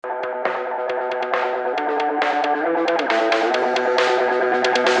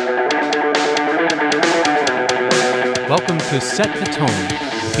welcome to Set the Tone,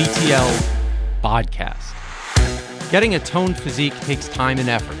 BTL podcast. Getting a toned physique takes time and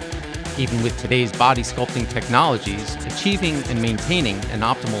effort. Even with today's body sculpting technologies, achieving and maintaining an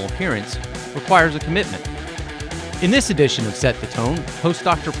optimal appearance requires a commitment. In this edition of Set the Tone, host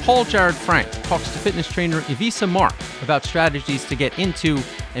Dr. Paul Jared Frank talks to fitness trainer Ivica Mark about strategies to get into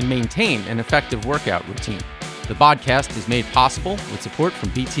and maintain an effective workout routine. The podcast is made possible with support from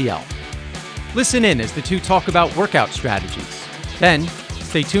BTL. Listen in as the two talk about workout strategies. Then,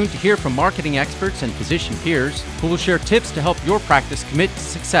 stay tuned to hear from marketing experts and physician peers who will share tips to help your practice commit to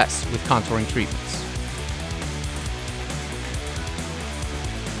success with contouring treatments.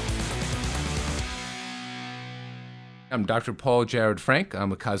 I'm Dr. Paul Jared Frank.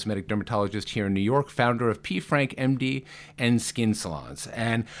 I'm a cosmetic dermatologist here in New York, founder of P. Frank MD and Skin Salons.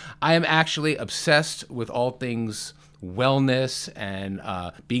 And I am actually obsessed with all things wellness and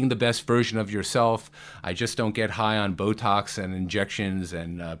being the best version of yourself. I just don't get high on Botox and injections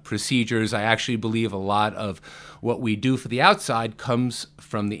and procedures. I actually believe a lot of what we do for the outside comes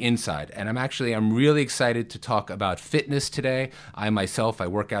from the inside. And I'm really excited to talk about fitness today. I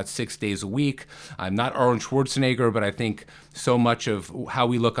work out 6 days a week. I'm not Arnold Schwarzenegger, but I think so much of how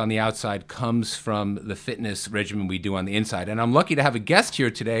we look on the outside comes from the fitness regimen we do on the inside. And I'm lucky to have a guest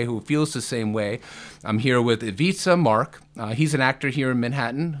here today who feels the same way. I'm here with Ivica Mark. He's an actor here in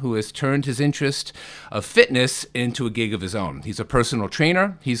Manhattan who has turned his interest of fitness into a gig of his own. He's a personal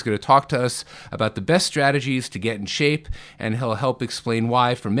trainer. He's going to talk to us about the best strategies to get in shape, and he'll help explain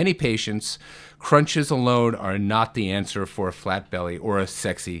why, for many patients, crunches alone are not the answer for a flat belly or a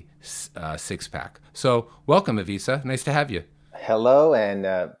sexy six-pack. So welcome, Ivica. Nice to have you. Hello,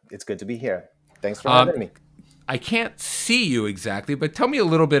 and it's good to be here. Thanks for having me. I can't see you exactly, but tell me a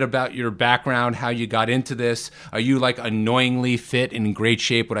little bit about your background, how you got into this. Are you like annoyingly fit and in great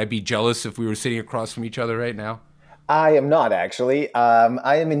shape? Would I be jealous if we were sitting across from each other right now? I am not actually.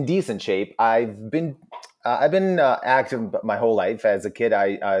 I am in decent shape. I've been active my whole life. As a kid,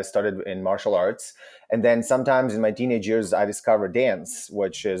 I started in martial arts. And then sometimes in my teenage years, I discovered dance,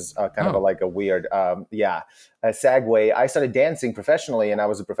 which is like a weird, a segue. I started dancing professionally, and I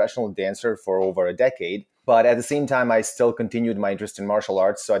was a professional dancer for over a decade. But at the same time, I still continued my interest in martial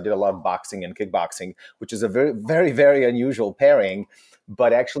arts. So I did a lot of boxing and kickboxing, which is a very, very, very unusual pairing,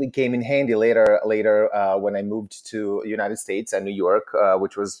 but actually came in handy later when I moved to the United States and New York,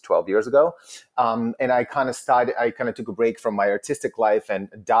 which was 12 years ago. And I kind of took a break from my artistic life and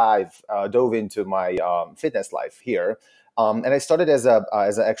dove into my fitness life here. And I started as a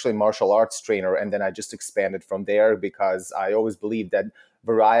actually martial arts trainer, and then I just expanded from there because I always believed that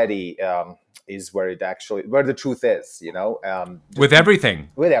variety is where the truth is, with everything.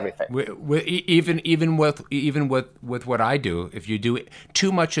 Even with what I do, if you do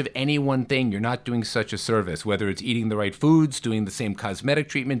too much of any one thing, you're not doing such a service, whether it's eating the right foods, doing the same cosmetic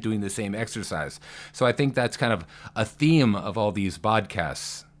treatment, doing the same exercise. So I think that's kind of a theme of all these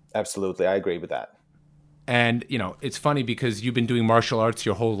podcasts. Absolutely. I agree with that. And, it's funny because you've been doing martial arts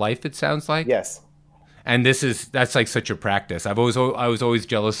your whole life, it sounds like. Yes. And that's like such a practice. I was always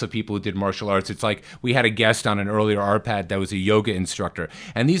jealous of people who did martial arts. It's like we had a guest on an earlier RPAD that was a yoga instructor.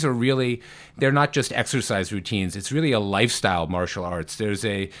 And these are really, they're not just exercise routines. It's really a lifestyle martial arts. There's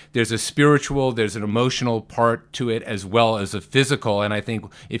a spiritual, there's an emotional part to it as well as a physical. And I think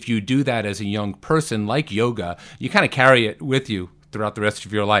if you do that as a young person like yoga, you kind of carry it with you throughout the rest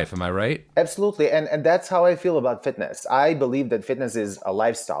of your life. Am I right? Absolutely. And that's how I feel about fitness. I believe that fitness is a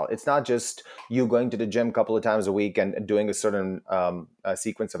lifestyle. It's not just you going to the gym a couple of times a week and doing a certain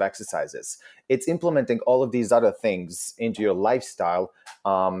sequence of exercises. It's implementing all of these other things into your lifestyle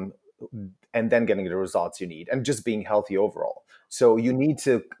and then getting the results you need and just being healthy overall. So you need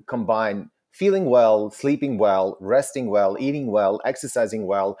to combine feeling well, sleeping well, resting well, eating well, exercising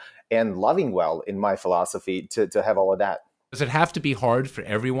well, and loving well, in my philosophy, to have all of that. Does it have to be hard for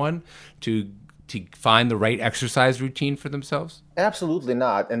everyone to find the right exercise routine for themselves? Absolutely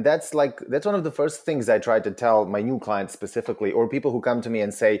not. And that's one of the first things I try to tell my new clients specifically, or people who come to me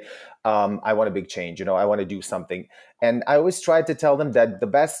and say, I want a big change, I want to do something. And I always try to tell them that the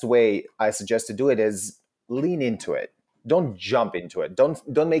best way I suggest to do it is lean into it. Don't jump into it.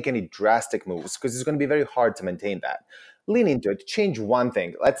 Don't make any drastic moves, because it's going to be very hard to maintain that. Lean into it. Change one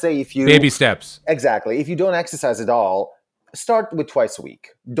thing. Let's say if you... Baby steps. Exactly. If you don't exercise at all, start with twice a week.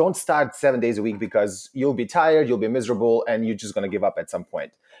 Don't start 7 days a week, because you'll be tired, you'll be miserable, and you're just going to give up at some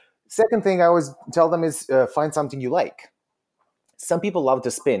point. Second thing I always tell them is find something you like. Some people love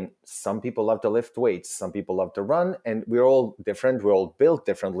to spin, some people love to lift weights, some people love to run, and we're all different. We're all built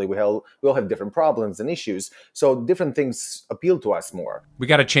differently. We all have different problems and issues. So different things appeal to us more. We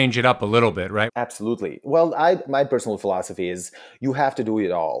got to change it up a little bit, right? Absolutely. Well, my personal philosophy is you have to do it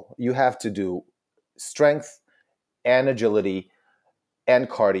all. You have to do strength and agility and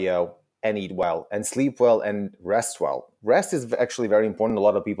cardio and eat well and sleep well and rest well. Rest is actually very important. A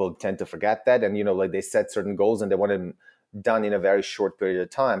lot of people tend to forget that. And, like they set certain goals and they want them done in a very short period of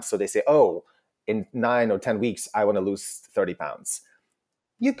time. So they say, oh, in 9 or 10 weeks, I want to lose 30 pounds.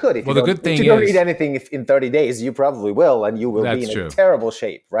 You could, if you don't eat anything in 30 days, you probably will, and you will be in a terrible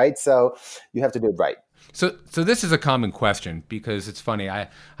shape, right? So you have to do it right. So this is a common question because it's funny.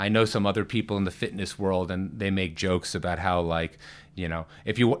 I know some other people in the fitness world, and they make jokes about how, like,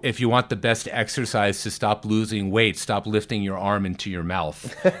 if you want the best exercise to stop losing weight, stop lifting your arm into your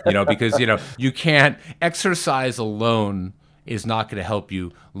mouth, because you can't exercise alone is not going to help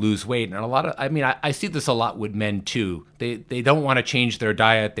you lose weight. And I see this a lot with men too. They don't want to change their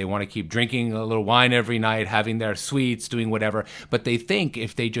diet. They want to keep drinking a little wine every night, having their sweets, doing whatever. But they think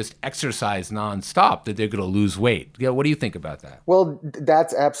if they just exercise nonstop that they're going to lose weight. What do you think about that? Well,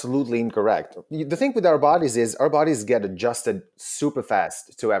 that's absolutely incorrect. The thing with our bodies is our bodies get adjusted super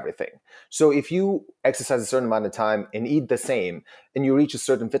fast to everything. So if you exercise a certain amount of time and eat the same and you reach a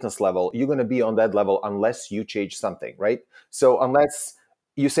certain fitness level, you're going to be on that level unless you change something, right? So unless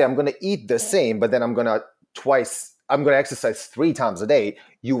you say, I'm going to eat the same, but then I'm going to exercise 3 times a day,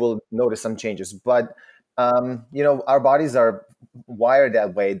 you will notice some changes. But, our bodies are wired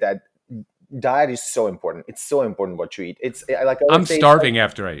that way that diet is so important. It's so important what you eat. It's like I'm starving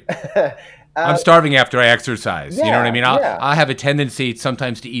after I eat. I'm starving after I exercise. You know what I mean? I have a tendency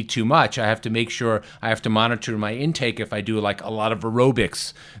sometimes to eat too much. I have to make sure I have to monitor my intake if I do like a lot of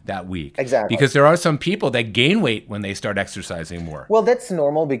aerobics that week. Exactly. Because there are some people that gain weight when they start exercising more. Well, that's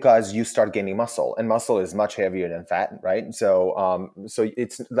normal because you start gaining muscle, and muscle is much heavier than fat, right? So, so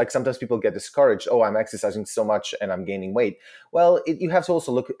it's like sometimes people get discouraged. Oh, I'm exercising so much and I'm gaining weight. Well, you have to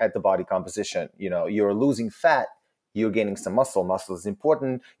also look at the body composition. You're losing fat. You're gaining some muscle. Muscle is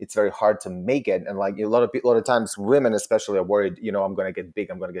important. It's very hard to make it. And like a lot of times women especially are worried, I'm going to get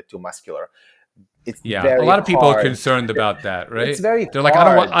big. I'm going to get too muscular. It's a lot of people are concerned about that, right? It's very They're like,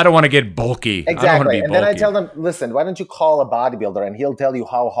 I don't want to get bulky. Exactly. I don't want to be bulky. Then I tell them, listen, why don't you call a bodybuilder and he'll tell you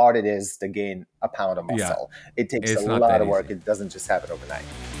how hard it is to gain a pound of muscle. It takes a lot of work. It doesn't just happen overnight.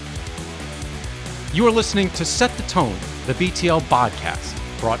 You are listening to Set the Tone, the BTL podcast,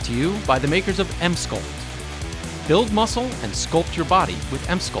 brought to you by the makers of Emsculpt. Build muscle and sculpt your body with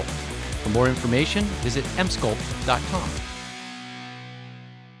Emsculpt. For more information, visit emsculpt.com.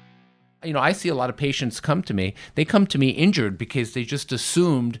 I see a lot of patients come to me. They come to me injured because they just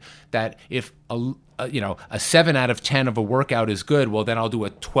assumed that if a 7 out of 10 of a workout is good, well, then I'll do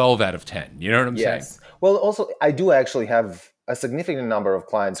a 12 out of 10. You know what I'm saying? Yes. Well, also, I do actually have a significant number of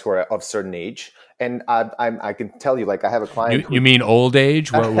clients who are of certain age. And I can tell you, like, I have a client. You mean old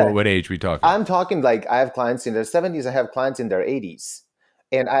age? What age are we talking? I'm talking like I have clients in their 70s. I have clients in their 80s.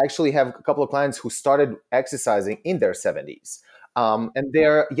 And I actually have a couple of clients who started exercising in their 70s. And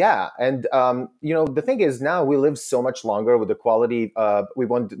the thing is now we live so much longer with the quality. We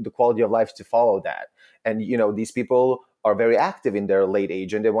want the quality of life to follow that. And, these people are very active in their late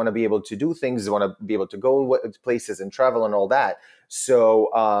age and they want to be able to do things. They want to be able to go places and travel and all that.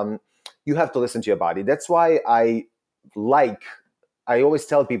 So, you have to listen to your body. That's why I always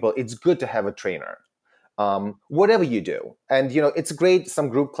tell people it's good to have a trainer, whatever you do. And, it's great. Some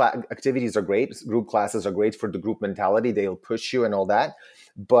group activities are great. Group classes are great for the group mentality. They'll push you and all that.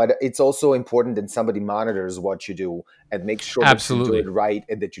 But it's also important that somebody monitors what you do and make sure that you do it right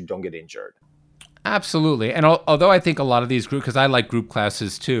and that you don't get injured. Absolutely. And although I think a lot of these groups, because I like group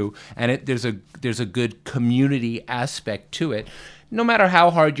classes too, and there's a good community aspect to it. No matter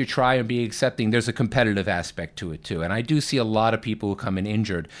how hard you try and be accepting, there's a competitive aspect to it too. And I do see a lot of people who come in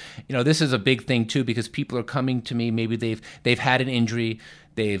injured. This is a big thing too, because people are coming to me, maybe they've had an injury,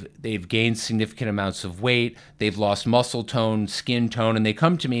 they've gained significant amounts of weight, they've lost muscle tone, skin tone, and they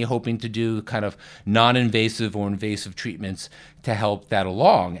come to me hoping to do kind of non-invasive or invasive treatments to help that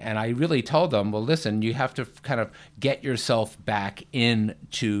along. And I really tell them, well, listen, you have to kind of get yourself back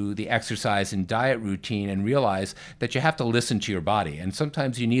into the exercise and diet routine and realize that you have to listen to your body. And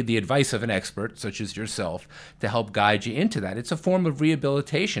sometimes you need the advice of an expert, such as yourself, to help guide you into that. It's a form of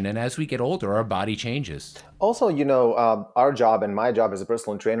rehabilitation. And as we get older, our body changes. Also, our job and my job as a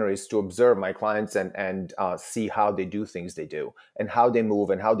personal trainer is to observe my clients and see how they do things they do and how they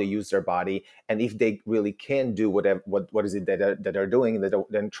move and how they use their body. And if they really can do what is it that that they're doing, that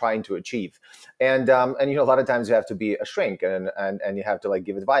they're trying to achieve. And a lot of times you have to be a shrink, and you have to like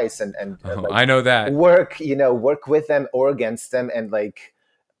give advice and like I know that. work with them or against them, and like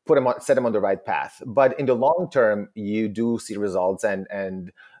set them on the right path. But in the long term, you do see results,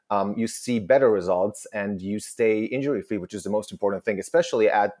 and you see better results, and you stay injury free, which is the most important thing, especially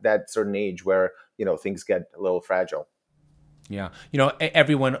at that certain age where things get a little fragile. Yeah.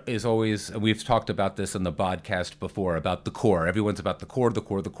 Everyone is always, we've talked about this on the podcast before, about the core. Everyone's about the core, the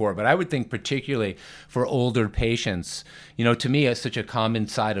core, the core. But I would think particularly for older patients, to me, it's such a common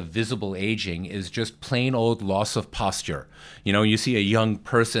side of visible aging is just plain old loss of posture. You see a young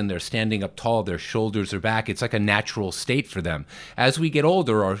person, they're standing up tall, their shoulders are back. It's like a natural state for them. As we get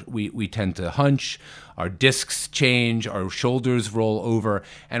older, we tend to hunch, our discs change, our shoulders roll over,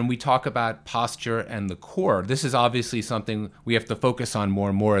 and we talk about posture and the core. This is obviously something we have to focus on more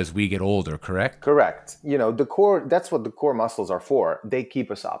and more as we get older, correct? Correct. The core, that's what the core muscles are for. They keep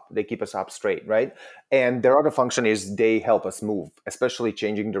us up. They keep us up straight, right? And their other function is they help us move, especially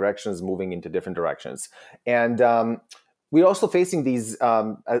changing directions, moving into different directions. And we're also facing these,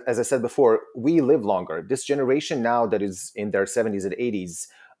 as I said before, we live longer. This generation now that is in their 70s and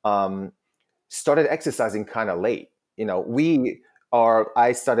 80s, started exercising kind of late.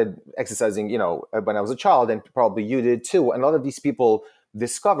 I started exercising, when I was a child, and probably you did too. And a lot of these people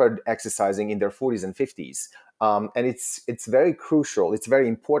discovered exercising in their 40s and 50s. And it's very crucial. It's very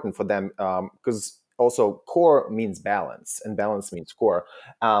important for them because also core means balance, and balance means core.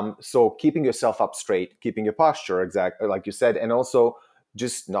 So keeping yourself up straight, keeping your posture exact, like you said, and also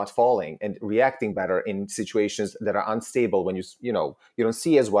just not falling and reacting better in situations that are unstable when you don't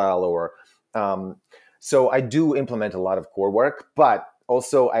see as well, or so I do implement a lot of core work, but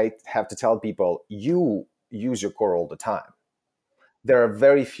also I have to tell people, you use your core all the time. There are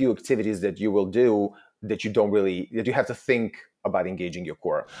very few activities that you will do that you have to think about engaging your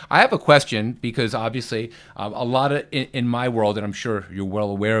core. I have a question, because obviously a lot of in my world, and I'm sure you're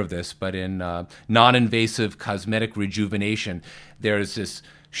well aware of this, but in non-invasive cosmetic rejuvenation, there's this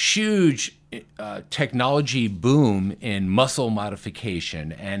huge technology boom in muscle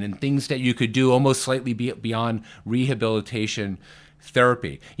modification and in things that you could do almost slightly beyond rehabilitation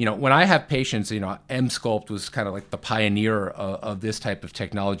therapy. When I have patients, Emsculpt was kind of like the pioneer of this type of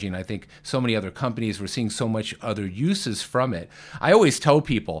technology, and I think so many other companies were seeing so much other uses from it. I always tell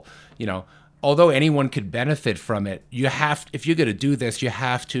people, although anyone could benefit from it, if you're going to do this, you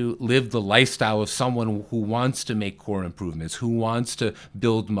have to live the lifestyle of someone who wants to make core improvements, who wants to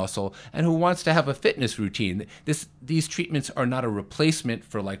build muscle, and who wants to have a fitness routine. These treatments are not a replacement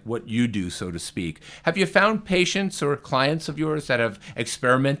for like what you do, so to speak. Have you found patients or clients of yours that have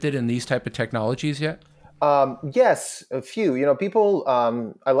experimented in these type of technologies yet? Yes, a few. People.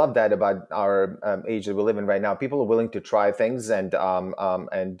 I love that about our age that we live in right now. People are willing to try things and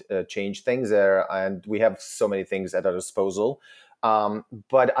change things there, and we have so many things at our disposal.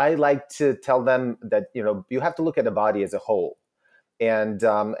 But I like to tell them that you have to look at the body as a whole, and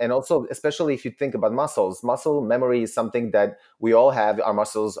also especially if you think about muscles. Muscle memory is something that we all have. Our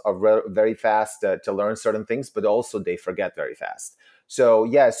muscles are very fast to learn certain things, but also they forget very fast. So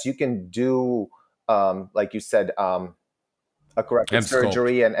yes, you can do. Like you said, a corrective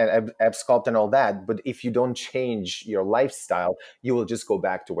surgery and Emsculpt and all that. But if you don't change your lifestyle, you will just go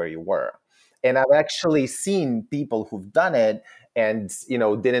back to where you were. And I've actually seen people who've done it and,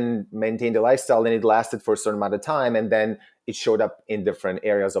 didn't maintain the lifestyle, and it lasted for a certain amount of time. And then it showed up in different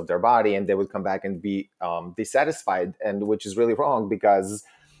areas of their body, and they would come back and be dissatisfied, and which is really wrong, because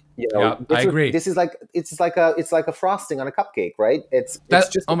I agree. This is it's like a frosting on a cupcake, right? It's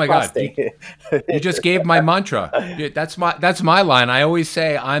just oh my frosting. God! You just gave my mantra. That's my line. I always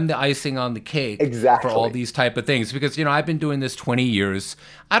say I'm the icing on the cake for all these type of things, because I've been doing this 20 years.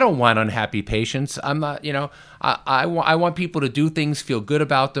 I don't want unhappy patients. I'm not. I want people to do things, feel good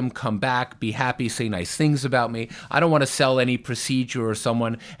about them, come back, be happy, say nice things about me. I don't want to sell any procedure or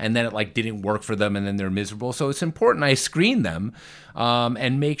someone and then it didn't work for them and then they're miserable. So it's important I screen them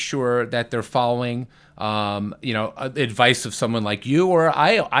and make sure that they're following advice of someone like you, or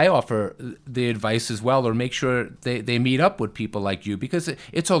I offer the advice as well, or make sure they meet up with people like you, because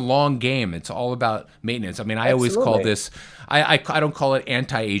it's a long game. It's all about maintenance. I mean, I always call this, I don't call it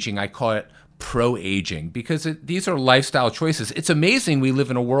anti-aging. I call it pro-aging, because these are lifestyle choices. It's amazing we live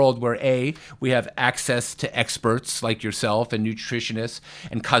in a world where we have access to experts like yourself and nutritionists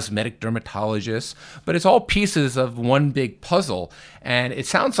and cosmetic dermatologists, but it's all pieces of one big puzzle. And it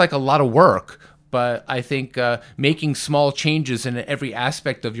sounds like a lot of work, but I think making small changes in every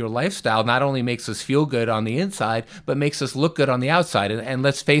aspect of your lifestyle not only makes us feel good on the inside, but makes us look good on the outside. And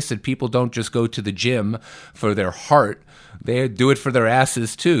let's face it, people don't just go to the gym for their heart. They do it for their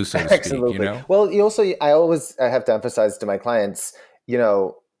asses too, so to speak. Absolutely. You know? Well, I have to emphasize to my clients,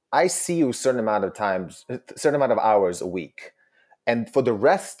 I see you a certain amount of hours a week. And for the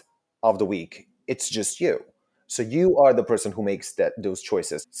rest of the week, it's just you. So you are the person who makes those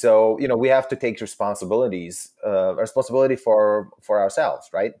choices. So, we have to take responsibility for ourselves,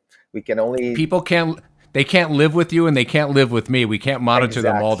 right? We can only... They can't live with you and they can't live with me. We can't monitor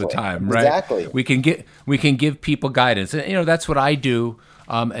them all the time, right? Exactly. We can give people guidance. And, that's what I do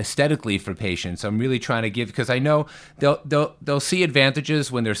aesthetically for patients. I'm really trying to give, because I know they'll see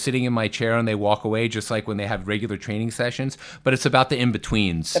advantages when they're sitting in my chair and they walk away, just like when they have regular training sessions, but it's about the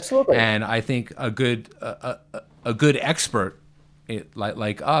in-betweens. Absolutely. And I think a good expert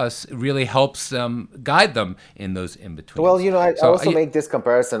like us really helps them, guide them in those in-betweens. Well, I also make this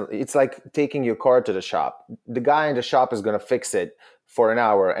comparison. It's like taking your car to the shop. The guy in the shop is going to fix it for an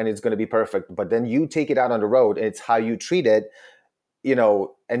hour and it's going to be perfect. But then you take it out on the road and it's how you treat it,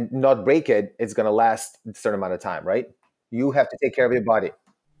 and not break it. It's going to last a certain amount of time, right? You have to take care of your body.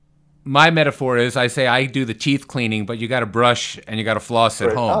 My metaphor is, I say I do the teeth cleaning, but you got to brush and you got to floss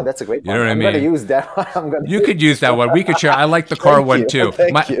at home. Oh, that's a great one. You know what I mean? I'm going to use that one. You could use that one. We could share. I like the car one too.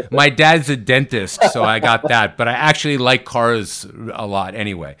 My dad's a dentist, so I got that. But I actually like cars a lot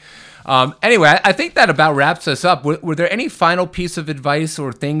anyway. Anyway, I think that about wraps us up. Were there any final piece of advice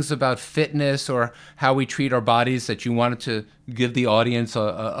or things about fitness or how we treat our bodies that you wanted to give the audience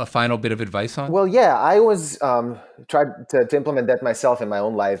a final bit of advice on? Well, yeah, I was tried to implement that myself in my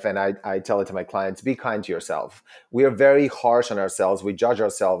own life, and I tell it to my clients: be kind to yourself. We are very harsh on ourselves. We judge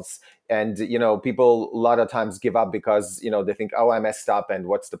ourselves, and people a lot of times give up because they think, oh, I messed up, and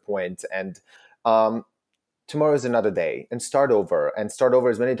what's the point? And tomorrow is another day, and start over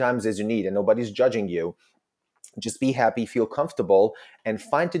as many times as you need, and nobody's judging you. Just be happy, feel comfortable, and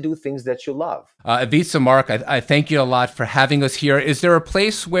find to do things that you love. Ivica, Mark, I thank you a lot for having us here. Is there a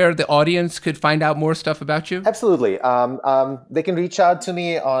place where the audience could find out more stuff about you? Absolutely. They can reach out to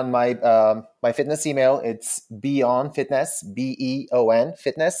me on my fitness email. It's beonfitness, BEON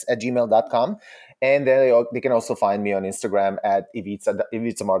fitness @gmail.com. And then they can also find me on Instagram at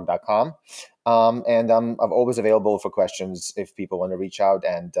ivicamark.com. And I'm always available for questions if people want to reach out,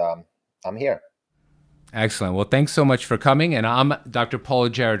 and I'm here. Excellent. Well, thanks so much for coming. And I'm Dr. Paul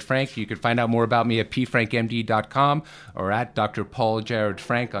Jared Frank. You can find out more about me at pfrankmd.com or at Dr. Paul Jared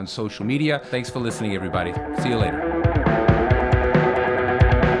Frank on social media. Thanks for listening, everybody. See you later.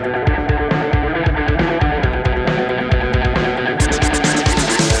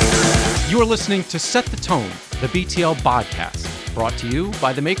 You are listening to Set the Tone, the BTL podcast, brought to you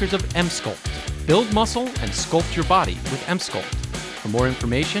by the makers of Emsculpt. Build muscle and sculpt your body with Emsculpt. For more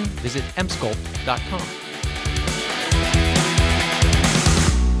information, visit emsculpt.com.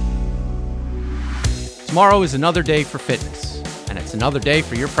 Tomorrow is another day for fitness, and it's another day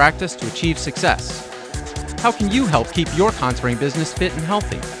for your practice to achieve success. How can you help keep your contouring business fit and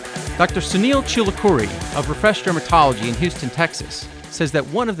healthy? Dr. Sunil Chilukuri of Refresh Dermatology in Houston, Texas, says that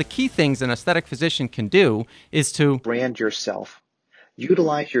one of the key things an aesthetic physician can do is to brand yourself.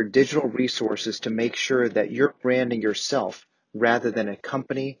 Utilize your digital resources to make sure that you're branding yourself rather than a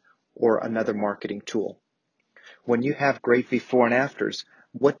company or another marketing tool. When you have great before and afters,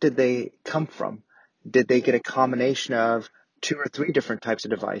 what did they come from? Did they get a combination of 2 or 3 different types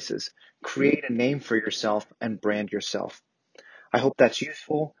of devices? Create a name for yourself and brand yourself. I hope that's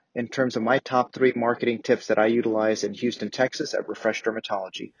useful in terms of my top 3 marketing tips that I utilize in Houston, Texas at Refresh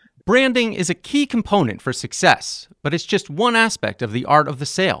Dermatology. Branding is a key component for success, but it's just one aspect of the art of the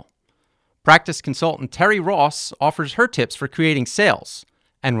sale. Practice consultant Terry Ross offers her tips for creating sales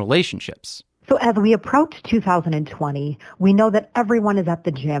and relationships. So as we approach 2020, we know that everyone is at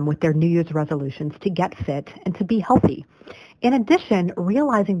the gym with their New Year's resolutions to get fit and to be healthy. In addition,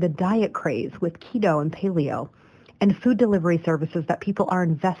 realizing the diet craze with keto and paleo and food delivery services that people are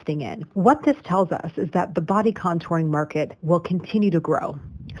investing in. What this tells us is that the body contouring market will continue to grow.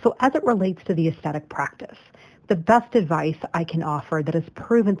 So as it relates to the aesthetic practice, the best advice I can offer that has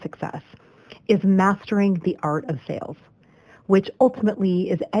proven success is mastering the art of sales, which ultimately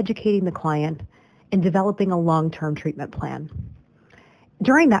is educating the client and developing a long-term treatment plan.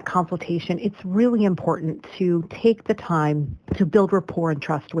 During that consultation, it's really important to take the time to build rapport and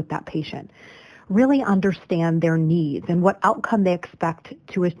trust with that patient. Really understand their needs and what outcome they expect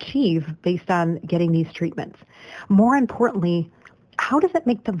to achieve based on getting these treatments. More importantly, how does it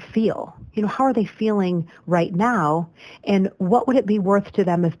make them feel? How are they feeling right now? And what would it be worth to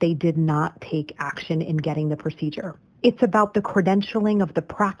them if they did not take action in getting the procedure? It's about the credentialing of the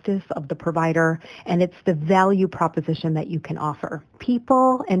practice of the provider, and it's the value proposition that you can offer.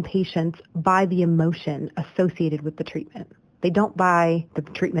 People and patients buy the emotion associated with the treatment. They don't buy the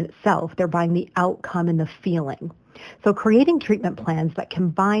treatment itself. They're buying the outcome and the feeling. So creating treatment plans that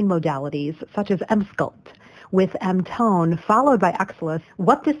combine modalities such as Emsculpt with Mtone followed by Excellis,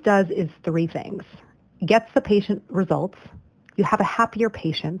 what this does is three things. Gets the patient results. You have a happier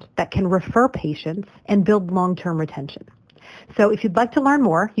patient that can refer patients and build long-term retention. So if you'd like to learn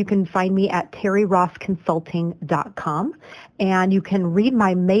more, you can find me at terryrossconsulting.com, and you can read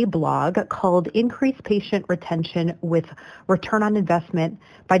my May blog called Increase Patient Retention with Return on Investment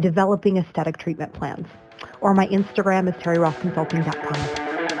by Developing Aesthetic Treatment Plans. Or my Instagram is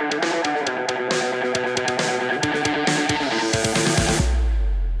terryrossconsulting.com.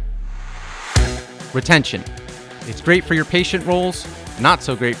 Retention. It's great for your patient rolls, not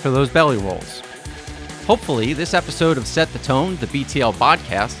so great for those belly rolls. Hopefully, this episode of Set the Tone, the BTL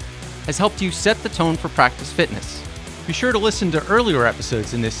podcast, has helped you set the tone for practice fitness. Be sure to listen to earlier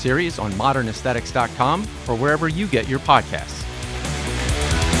episodes in this series on modernaesthetics.com or wherever you get your podcasts.